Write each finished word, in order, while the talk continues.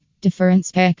Different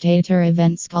spectator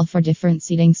events call for different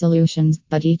seating solutions,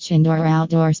 but each indoor or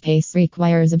outdoor space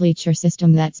requires a bleacher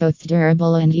system that's both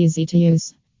durable and easy to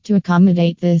use. To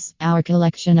accommodate this, our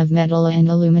collection of metal and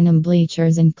aluminum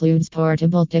bleachers includes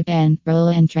portable tip and roll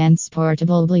and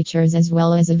transportable bleachers, as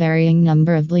well as a varying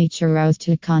number of bleacher rows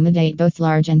to accommodate both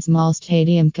large and small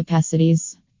stadium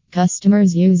capacities.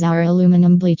 Customers use our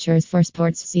aluminum bleachers for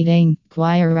sports seating,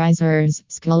 choir risers,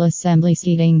 school assembly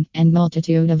seating, and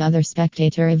multitude of other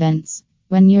spectator events.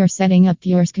 When you're setting up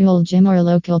your school gym or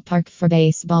local park for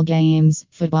baseball games,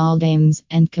 football games,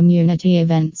 and community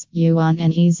events, you want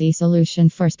an easy solution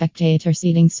for spectator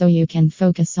seating so you can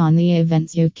focus on the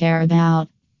events you care about.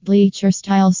 Bleacher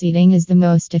style seating is the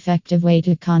most effective way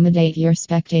to accommodate your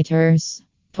spectators.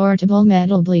 Portable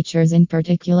metal bleachers in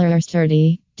particular are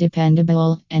sturdy,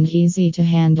 dependable, and easy to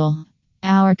handle.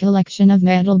 Our collection of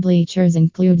metal bleachers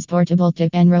includes portable tip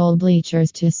and roll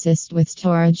bleachers to assist with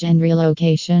storage and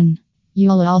relocation.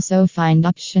 You'll also find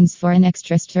options for an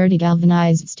extra sturdy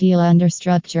galvanized steel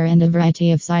understructure and a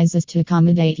variety of sizes to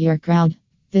accommodate your crowd.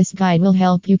 This guide will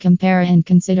help you compare and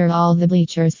consider all the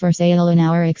bleachers for sale in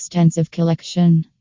our extensive collection.